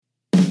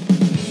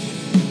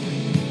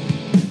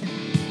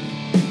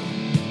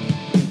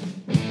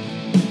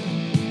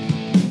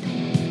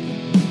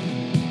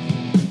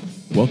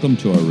Welcome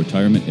to our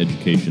Retirement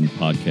Education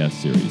Podcast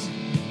Series.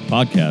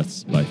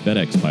 Podcasts by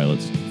FedEx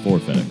pilots for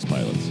FedEx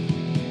pilots.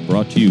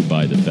 Brought to you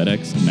by the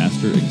FedEx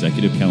Master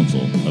Executive Council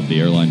of the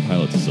Airline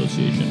Pilots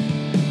Association.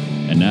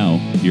 And now,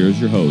 here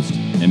is your host,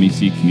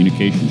 MEC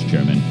Communications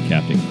Chairman,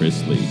 Captain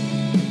Chris Lee.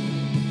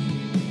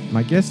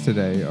 My guests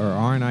today are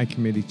R&I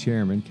Committee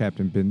Chairman,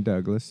 Captain Ben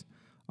Douglas,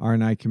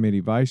 R&I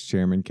Committee Vice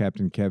Chairman,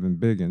 Captain Kevin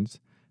Biggins,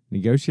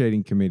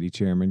 Negotiating Committee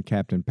Chairman,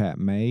 Captain Pat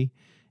May,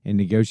 and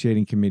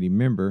Negotiating Committee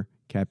Member,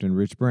 Captain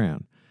Rich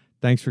Brown.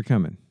 Thanks for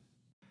coming.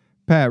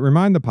 Pat,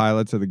 remind the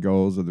pilots of the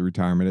goals of the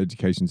Retirement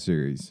Education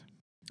Series.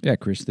 Yeah,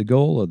 Chris, the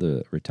goal of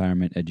the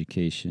Retirement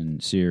Education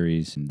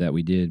Series that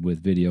we did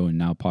with video and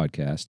now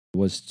podcast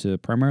was to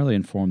primarily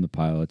inform the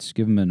pilots,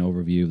 give them an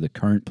overview of the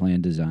current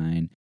plan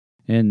design,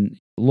 and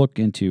look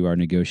into our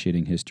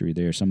negotiating history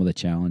there, some of the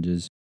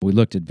challenges. We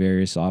looked at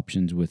various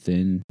options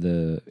within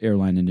the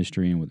airline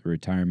industry and with the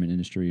retirement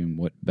industry and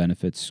what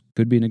benefits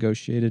could be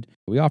negotiated.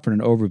 We offered an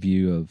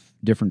overview of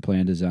different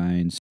plan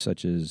designs,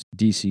 such as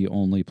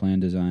DC-only plan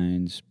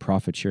designs,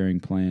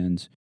 profit-sharing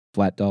plans,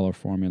 flat dollar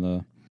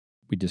formula.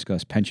 We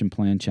discussed pension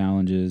plan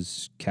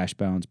challenges, cash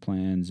balance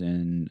plans,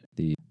 and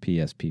the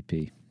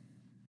PSPP.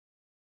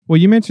 Well,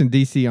 you mentioned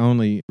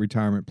DC-only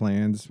retirement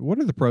plans. What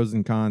are the pros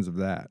and cons of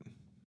that?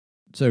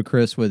 So,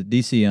 Chris, with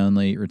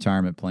DC-only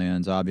retirement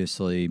plans,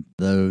 obviously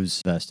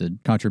those vested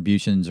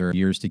contributions are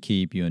yours to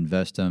keep. You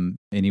invest them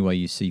any way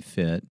you see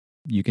fit.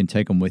 You can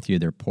take them with you.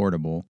 They're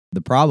portable.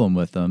 The problem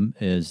with them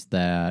is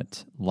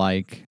that,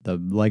 like the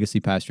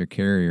legacy passenger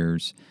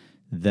carriers,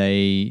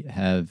 they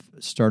have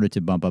started to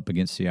bump up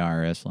against the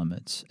IRS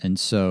limits. And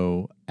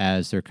so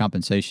as their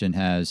compensation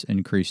has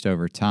increased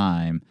over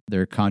time,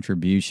 their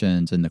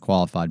contributions in the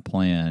qualified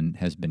plan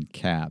has been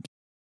capped.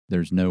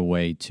 There's no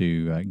way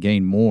to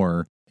gain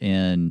more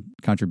in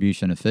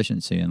contribution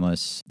efficiency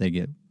unless they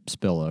get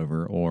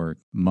spillover or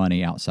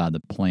money outside the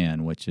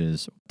plan, which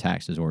is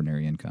taxed as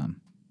ordinary income.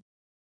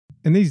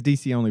 And these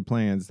DC-only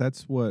plans,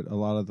 that's what a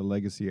lot of the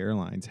legacy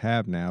airlines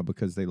have now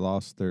because they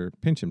lost their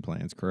pension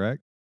plans,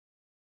 correct?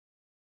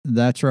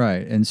 That's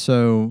right. And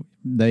so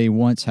they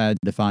once had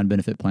defined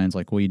benefit plans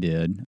like we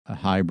did, a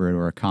hybrid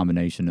or a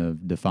combination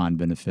of defined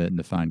benefit and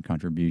defined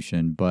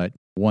contribution. But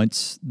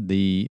once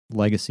the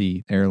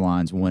legacy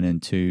airlines went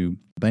into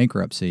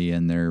bankruptcy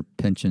and their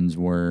pensions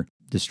were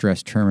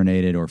distressed,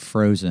 terminated, or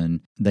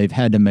frozen, they've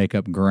had to make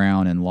up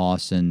ground and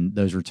loss in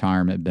those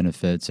retirement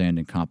benefits and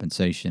in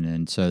compensation.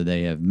 And so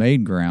they have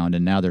made ground,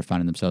 and now they're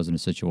finding themselves in a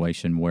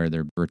situation where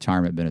their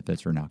retirement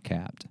benefits are now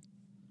capped.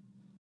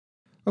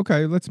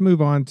 Okay, let's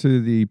move on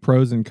to the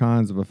pros and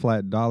cons of a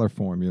flat dollar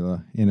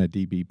formula in a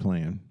DB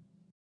plan.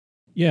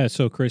 Yeah,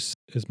 so Chris,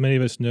 as many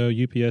of us know,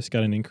 UPS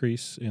got an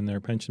increase in their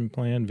pension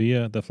plan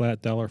via the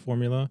flat dollar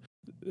formula.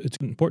 It's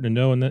important to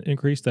know in that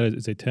increase that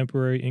it's a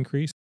temporary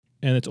increase,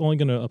 and it's only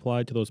going to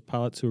apply to those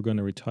pilots who are going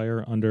to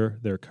retire under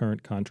their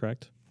current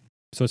contract.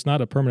 So it's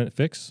not a permanent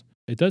fix.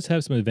 It does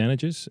have some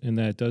advantages in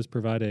that it does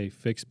provide a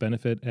fixed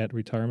benefit at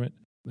retirement.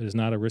 It is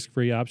not a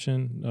risk-free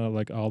option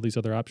like all these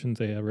other options.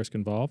 They have risk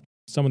involved.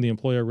 Some of the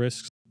employer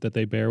risks that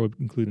they bear would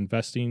include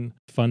investing,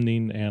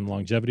 funding, and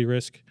longevity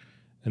risk.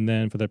 And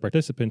then for the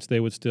participants, they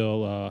would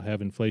still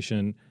have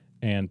inflation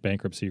and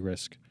bankruptcy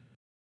risk.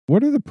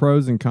 What are the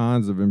pros and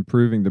cons of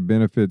improving the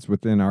benefits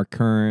within our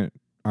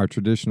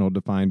traditional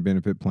defined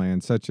benefit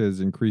plan, such as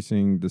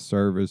increasing the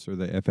service or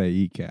the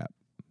FAE cap?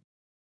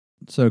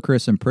 So,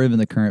 Chris, improving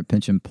the current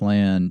pension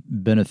plan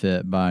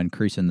benefit by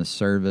increasing the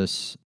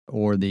service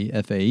or the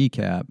FAE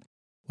cap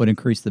would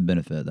increase the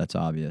benefit. That's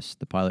obvious.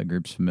 The pilot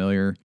group's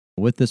familiar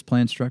with this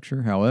plan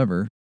structure.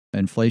 However,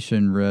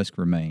 inflation risk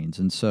remains.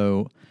 And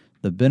so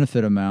the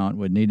benefit amount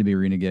would need to be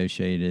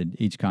renegotiated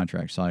each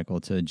contract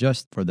cycle to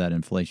adjust for that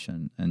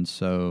inflation. And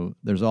so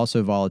there's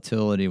also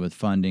volatility with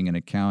funding and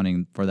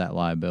accounting for that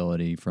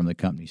liability from the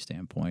company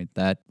standpoint.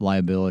 That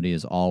liability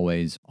is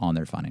always on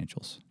their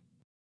financials.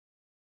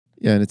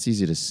 Yeah, and it's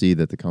easy to see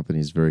that the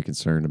company is very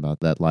concerned about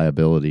that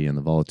liability and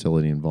the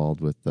volatility involved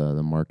with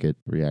the market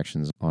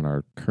reactions on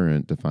our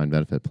current defined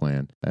benefit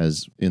plan.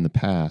 As in the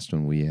past,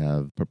 when we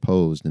have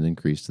proposed an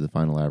increase to the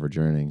final average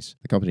earnings,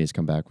 the company has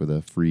come back with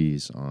a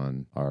freeze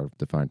on our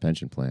defined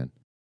pension plan.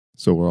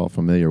 So we're all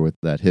familiar with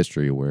that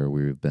history where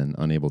we've been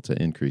unable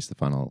to increase the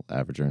final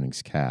average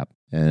earnings cap.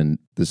 And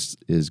this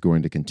is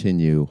going to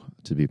continue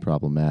to be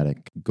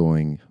problematic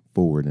going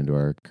forward into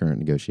our current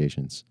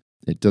negotiations.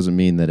 It doesn't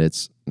mean that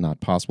it's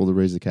not possible to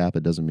raise the cap.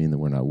 It doesn't mean that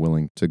we're not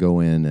willing to go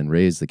in and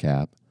raise the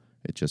cap.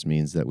 It just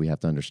means that we have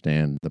to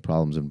understand the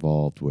problems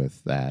involved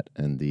with that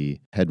and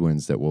the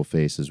headwinds that we'll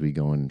face as we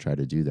go in and try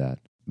to do that.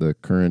 The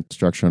current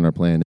structure on our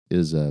plan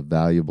is a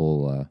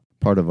valuable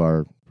part of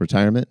our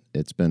retirement.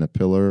 It's been a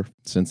pillar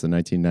since the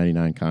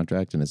 1999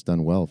 contract, and it's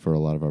done well for a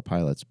lot of our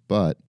pilots.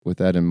 But with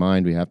that in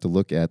mind, we have to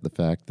look at the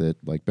fact that,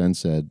 like Ben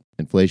said,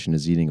 inflation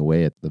is eating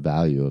away at the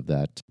value of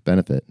that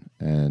benefit.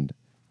 And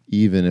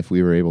even if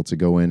we were able to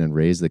go in and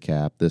raise the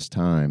cap this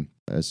time,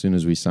 as soon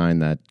as we sign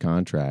that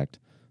contract,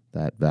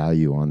 that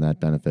value on that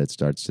benefit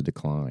starts to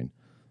decline.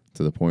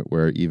 to the point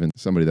where even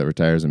somebody that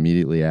retires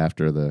immediately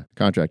after the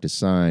contract is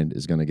signed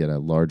is going to get a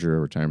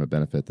larger retirement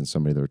benefit than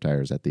somebody that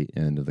retires at the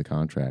end of the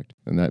contract.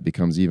 And that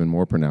becomes even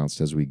more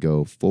pronounced as we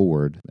go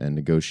forward and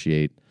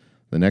negotiate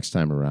the next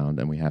time around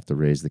and we have to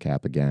raise the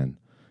cap again.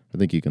 I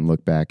think you can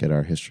look back at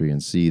our history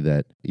and see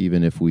that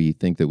even if we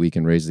think that we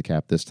can raise the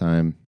cap this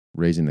time,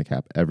 raising the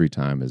cap every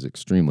time is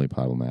extremely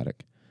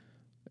problematic.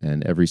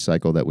 And every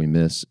cycle that we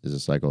miss is a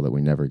cycle that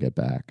we never get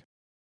back.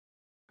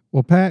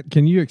 Well, Pat,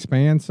 can you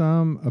expand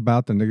some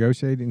about the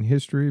negotiating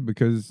history?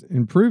 Because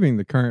improving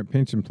the current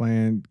pension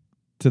plan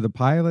to the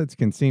pilots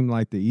can seem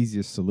like the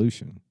easiest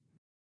solution.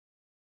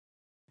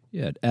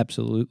 Yeah, it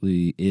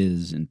absolutely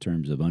is in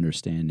terms of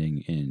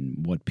understanding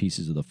in what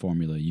pieces of the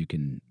formula you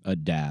can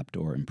adapt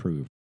or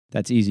improve.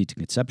 That's easy to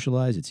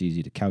conceptualize, it's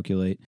easy to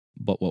calculate,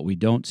 but what we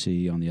don't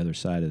see on the other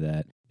side of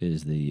that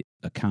is the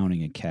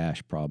accounting and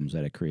cash problems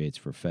that it creates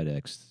for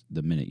FedEx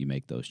the minute you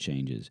make those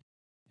changes.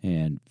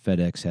 And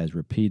FedEx has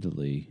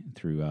repeatedly,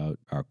 throughout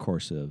our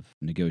course of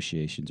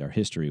negotiations, our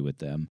history with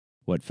them,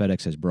 what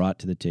FedEx has brought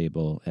to the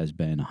table has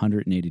been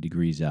 180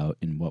 degrees out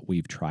in what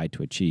we've tried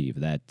to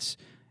achieve. That's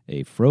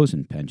a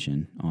frozen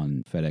pension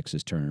on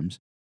FedEx's terms,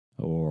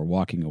 or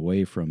walking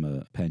away from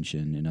a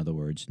pension. In other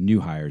words, new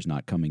hires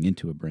not coming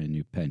into a brand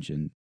new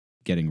pension,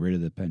 getting rid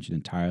of the pension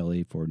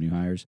entirely for new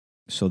hires.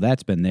 So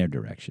that's been their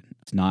direction.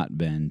 It's not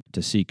been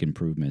to seek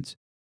improvements.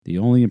 The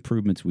only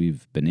improvements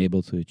we've been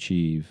able to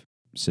achieve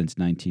since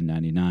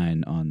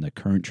 1999 on the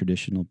current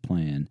traditional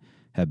plan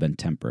have been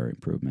temporary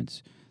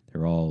improvements.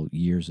 They're all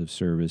years of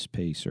service,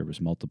 pay service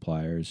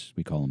multipliers.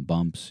 We call them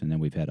bumps, and then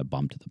we've had a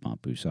bump to the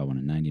bump. We saw one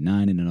in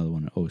 99 and another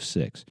one in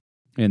 06.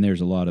 And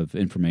there's a lot of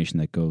information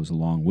that goes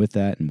along with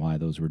that and why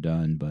those were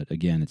done. But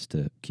again, it's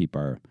to keep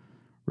our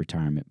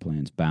retirement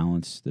plans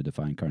balanced, the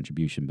defined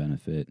contribution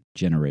benefit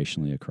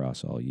generationally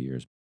across all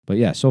years. But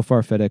yeah, so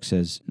far FedEx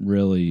has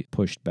really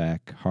pushed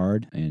back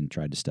hard and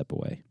tried to step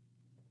away.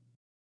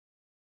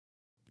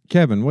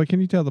 Kevin, what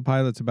can you tell the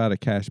pilots about a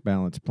cash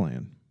balance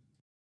plan?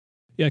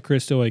 Yeah,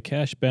 Chris, so a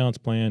cash balance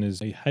plan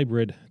is a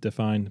hybrid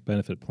defined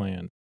benefit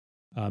plan,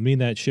 meaning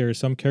that it shares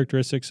some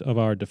characteristics of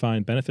our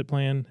defined benefit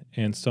plan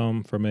and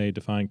some from a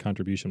defined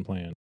contribution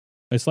plan.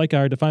 It's like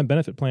our defined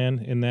benefit plan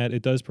in that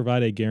it does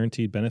provide a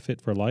guaranteed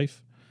benefit for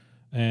life,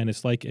 and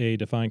it's like a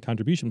defined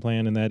contribution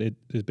plan in that it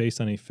is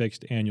based on a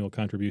fixed annual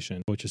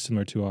contribution, which is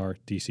similar to our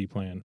DC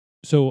plan.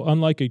 So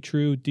unlike a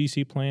true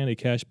DC plan, a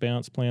cash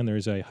balance plan, there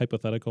is a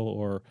hypothetical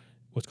or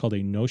what's called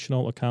a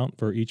notional account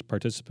for each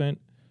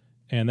participant,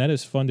 and that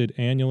is funded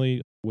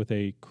annually with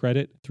a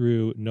credit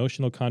through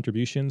notional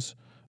contributions,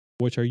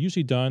 which are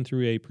usually done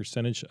through a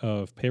percentage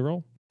of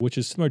payroll, which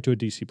is similar to a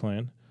DC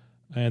plan,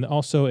 and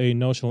also a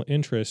notional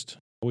interest,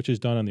 which is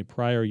done on the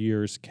prior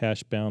year's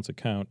cash balance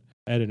account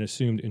at an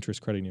assumed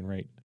interest crediting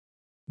rate.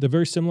 They're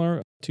very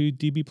similar to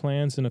DB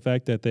plans in the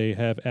fact that they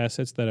have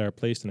assets that are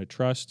placed in a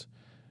trust.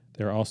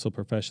 They're also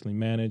professionally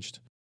managed.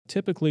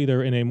 Typically,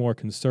 they're in a more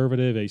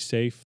conservative, a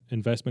safe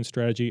investment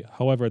strategy.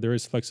 However, there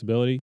is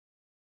flexibility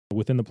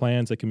within the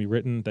plans that can be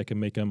written that can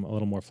make them a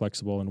little more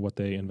flexible in what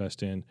they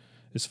invest in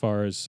as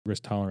far as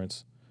risk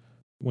tolerance.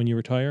 When you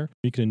retire,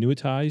 you can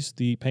annuitize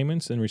the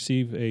payments and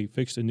receive a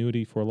fixed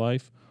annuity for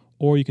life,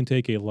 or you can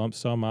take a lump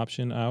sum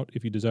option out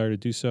if you desire to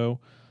do so.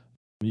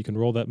 You can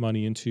roll that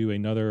money into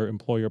another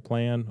employer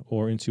plan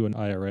or into an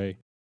IRA.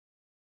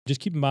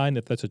 Just keep in mind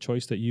that that's a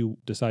choice that you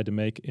decide to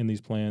make in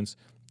these plans,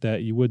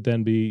 that you would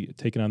then be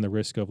taking on the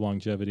risk of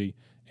longevity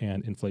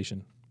and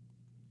inflation.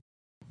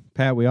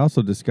 Pat, we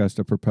also discussed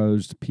a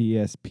proposed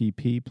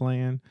PSPP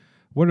plan.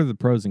 What are the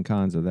pros and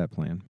cons of that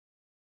plan?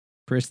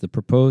 Chris, the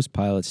proposed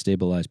pilot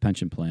stabilized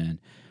pension plan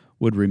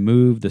would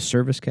remove the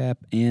service cap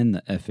and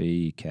the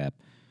FAE cap,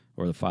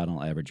 or the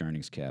final average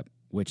earnings cap,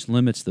 which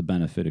limits the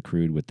benefit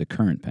accrued with the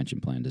current pension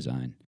plan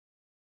design.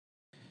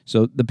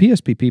 So the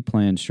PSPP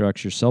plan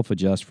structure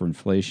self-adjusts for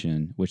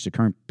inflation, which the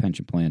current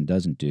pension plan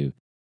doesn't do.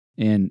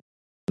 And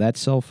that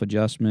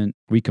self-adjustment,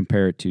 we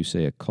compare it to,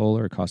 say, a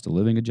COLA, or cost of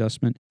living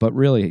adjustment, but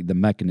really the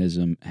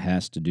mechanism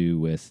has to do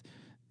with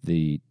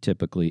the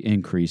typically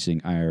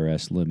increasing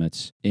IRS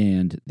limits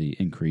and the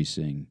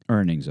increasing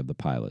earnings of the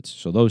pilots.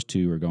 So those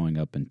two are going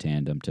up in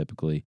tandem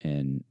typically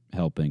and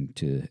helping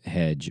to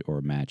hedge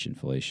or match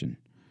inflation.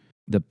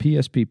 The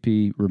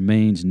PSPP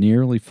remains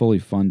nearly fully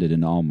funded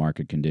in all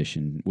market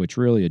conditions, which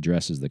really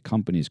addresses the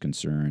company's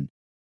concern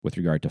with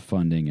regard to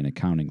funding and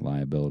accounting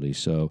liability.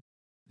 So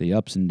the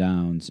ups and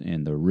downs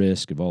and the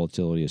risk of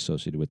volatility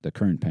associated with the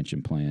current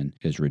pension plan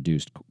is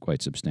reduced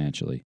quite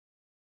substantially.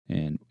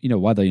 And,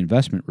 while the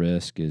investment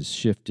risk is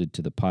shifted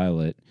to the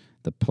pilot,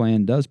 the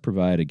plan does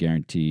provide a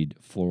guaranteed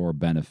floor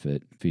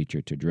benefit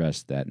feature to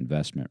address that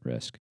investment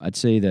risk. I'd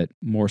say that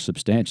more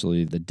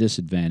substantially, the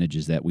disadvantage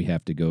is that we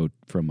have to go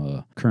from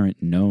a current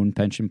known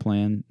pension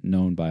plan,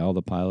 known by all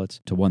the pilots,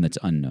 to one that's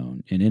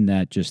unknown. And in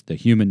that, just the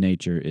human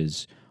nature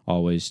is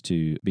always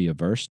to be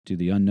averse to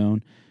the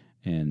unknown,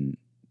 and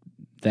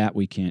that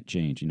we can't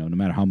change. No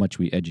matter how much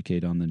we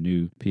educate on the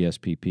new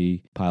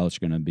PSPP, pilots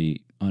are going to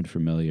be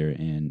unfamiliar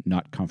and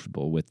not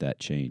comfortable with that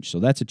change. So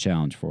that's a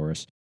challenge for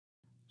us.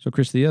 So,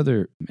 Chris, the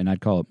other, and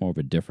I'd call it more of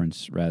a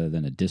difference rather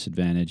than a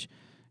disadvantage,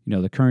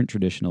 the current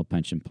traditional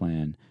pension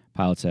plan,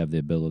 pilots have the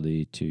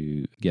ability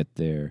to get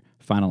their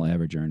final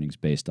average earnings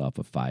based off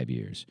of 5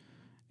 years.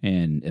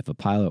 And if a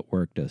pilot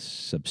worked a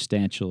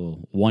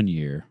substantial 1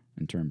 year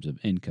in terms of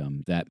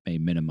income, that may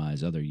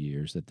minimize other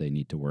years that they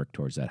need to work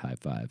towards that high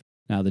five.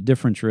 Now, the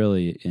difference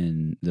really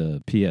in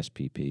the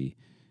PSPP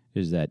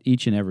is that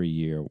each and every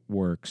year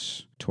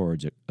works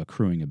towards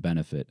accruing a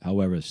benefit.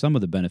 However, some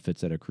of the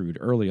benefits that accrued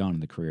early on in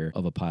the career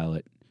of a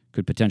pilot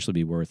could potentially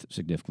be worth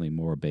significantly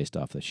more based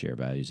off the share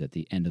values at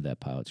the end of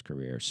that pilot's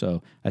career.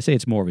 So I say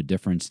it's more of a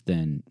difference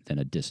than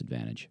a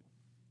disadvantage.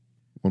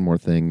 One more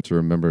thing to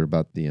remember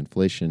about the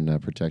inflation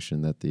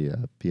protection that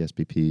the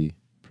PSPP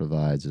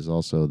provides is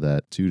also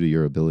that due to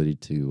your ability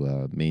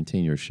to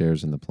maintain your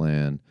shares in the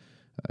plan,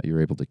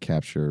 you're able to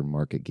capture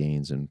market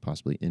gains and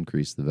possibly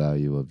increase the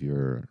value of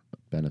your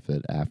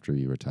benefit after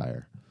you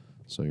retire.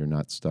 So you're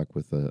not stuck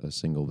with a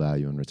single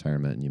value in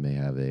retirement, and you may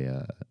have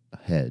a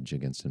hedge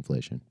against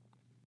inflation.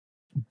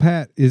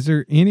 Pat, is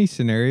there any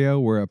scenario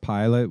where a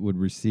pilot would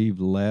receive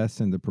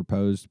less in the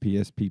proposed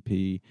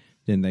PSPP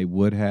than they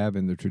would have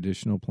in the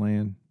traditional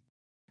plan?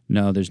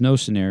 No, there's no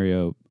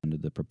scenario under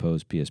the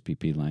proposed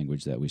PSPP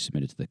language that we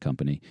submitted to the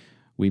company.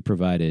 We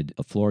provided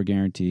a floor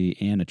guarantee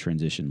and a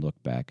transition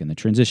look back, and the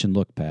transition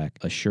look back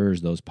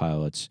assures those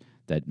pilots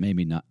that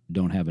maybe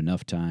don't have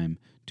enough time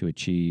to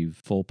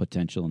achieve full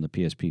potential in the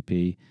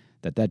PSPP,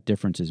 that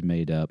difference is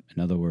made up.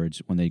 In other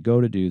words, when they go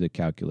to do the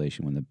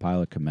calculation, when the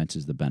pilot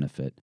commences the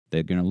benefit,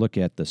 they're going to look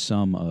at the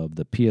sum of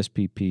the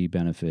PSPP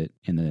benefit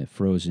and the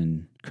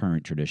frozen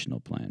current traditional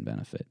plan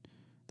benefit.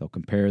 They'll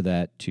compare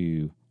that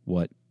to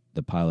what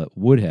the pilot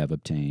would have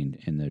obtained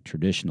in the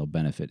traditional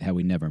benefit had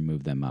we never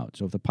moved them out.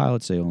 So if the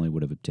pilot, say, only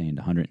would have obtained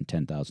a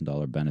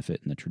 $110,000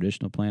 benefit in the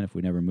traditional plan if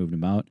we never moved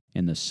them out,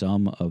 and the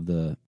sum of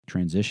the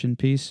transition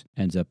piece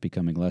ends up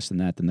becoming less than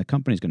that, then the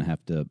company's going to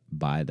have to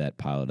buy that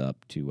pilot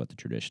up to what the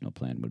traditional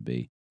plan would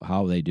be.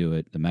 How they do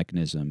it, the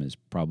mechanism is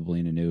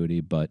probably an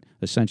annuity, but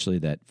essentially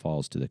that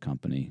falls to the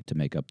company to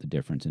make up the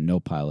difference, and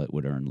no pilot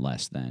would earn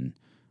less than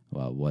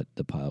what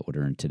the pilot would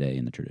earn today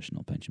in the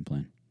traditional pension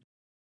plan.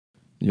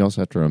 You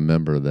also have to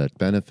remember that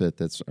benefit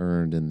that's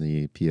earned in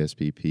the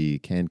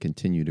PSPP can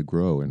continue to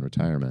grow in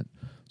retirement.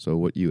 So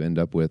what you end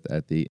up with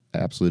at the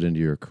absolute end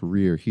of your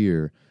career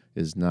here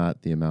is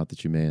not the amount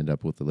that you may end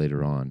up with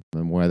later on.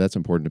 And why that's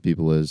important to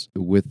people is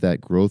with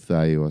that growth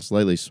value, a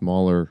slightly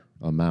smaller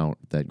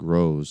amount that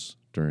grows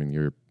during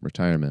your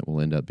retirement will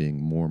end up being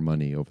more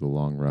money over the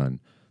long run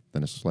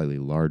than a slightly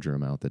larger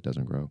amount that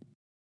doesn't grow.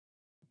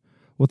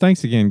 Well,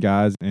 thanks again,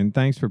 guys, and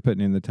thanks for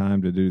putting in the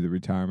time to do the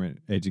retirement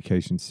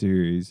education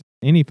series.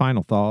 Any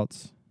final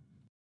thoughts?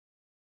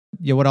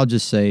 Yeah, what I'll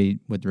just say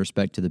with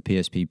respect to the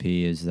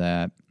PSPP is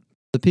that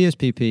the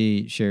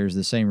PSPP shares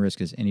the same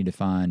risk as any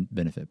defined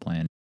benefit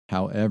plan.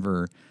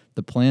 However,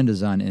 the plan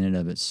design in and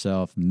of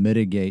itself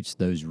mitigates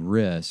those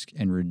risks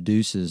and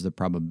reduces the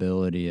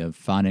probability of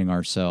finding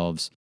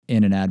ourselves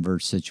in an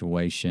adverse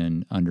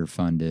situation,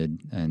 underfunded,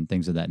 and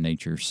things of that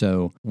nature.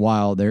 So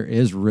while there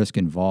is risk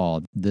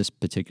involved, this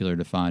particular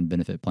defined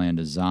benefit plan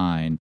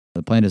design,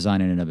 the plan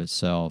design in and of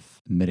itself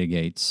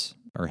mitigates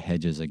or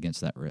hedges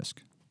against that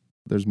risk.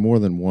 There's more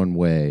than one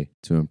way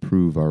to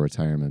improve our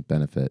retirement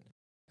benefit,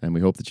 and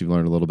we hope that you've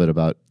learned a little bit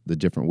about the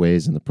different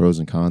ways and the pros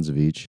and cons of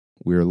each.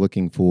 We're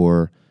looking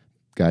for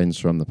guidance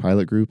from the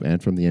pilot group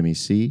and from the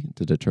MEC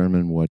to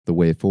determine what the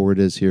way forward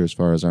is here as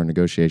far as our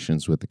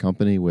negotiations with the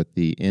company, with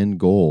the end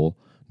goal,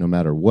 no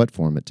matter what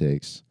form it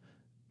takes,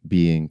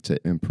 being to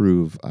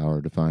improve our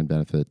defined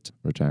benefit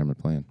retirement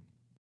plan.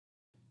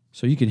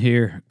 So you can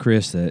hear,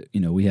 Chris, that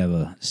we have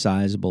a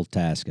sizable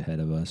task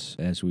ahead of us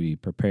as we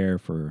prepare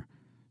for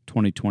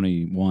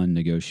 2021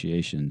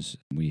 negotiations.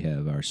 We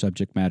have our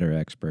subject matter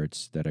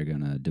experts that are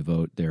going to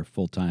devote their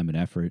full time and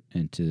effort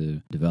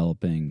into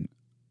developing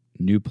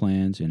new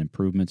plans and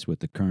improvements with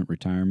the current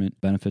retirement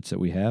benefits that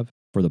we have.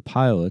 For the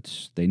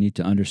pilots, they need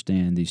to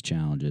understand these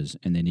challenges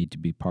and they need to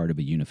be part of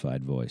a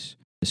unified voice.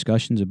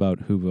 Discussions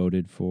about who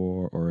voted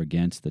for or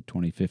against the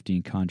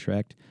 2015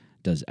 contract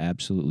does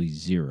absolutely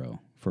zero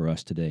for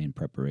us today in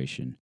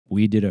preparation.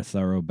 We did a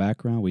thorough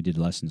background. We did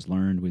lessons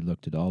learned. We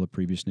looked at all the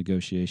previous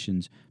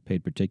negotiations,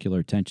 paid particular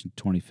attention to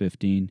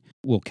 2015.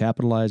 We'll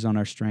capitalize on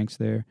our strengths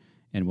there,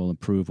 and we'll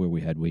improve where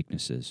we had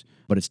weaknesses.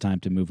 But it's time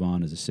to move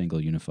on as a single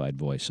unified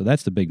voice. So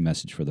that's the big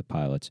message for the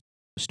pilots.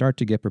 Start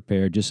to get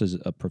prepared just as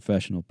a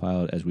professional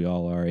pilot, as we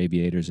all are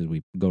aviators, as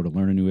we go to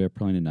learn a new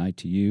airplane in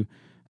ITU.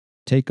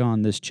 Take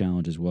on this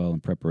challenge as well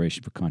in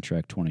preparation for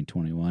Contract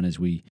 2021 as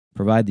we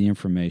provide the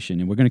information,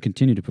 and we're going to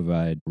continue to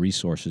provide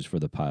resources for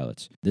the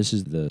pilots. This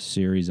is the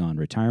series on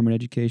retirement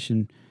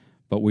education,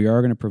 but we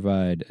are going to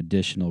provide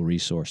additional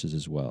resources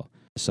as well,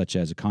 such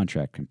as a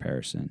contract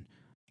comparison.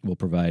 We'll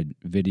provide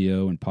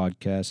video and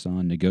podcasts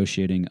on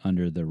negotiating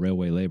under the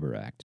Railway Labor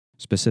Act,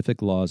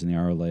 specific laws in the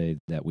RLA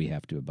that we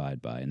have to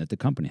abide by and that the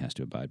company has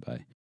to abide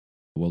by.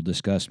 We'll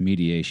discuss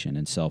mediation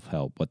and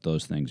self-help, what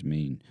those things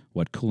mean,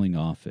 what cooling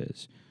off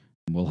is.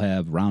 We'll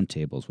have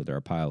roundtables with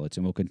our pilots,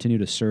 and we'll continue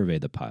to survey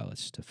the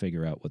pilots to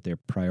figure out what their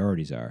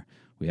priorities are.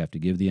 We have to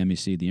give the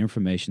MEC the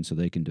information so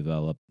they can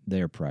develop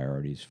their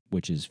priorities,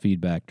 which is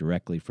feedback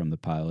directly from the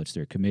pilots,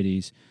 their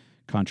committees,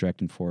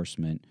 contract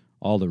enforcement,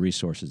 all the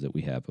resources that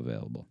we have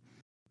available.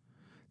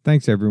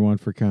 Thanks, everyone,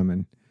 for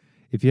coming.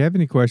 If you have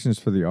any questions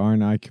for the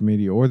R&I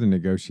Committee or the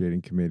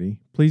Negotiating Committee,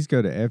 please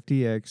go to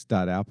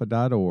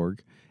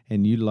fdx.alpa.org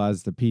and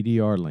utilize the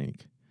PDR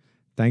link.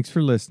 Thanks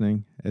for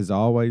listening. As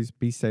always,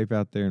 be safe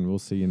out there, and we'll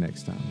see you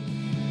next time.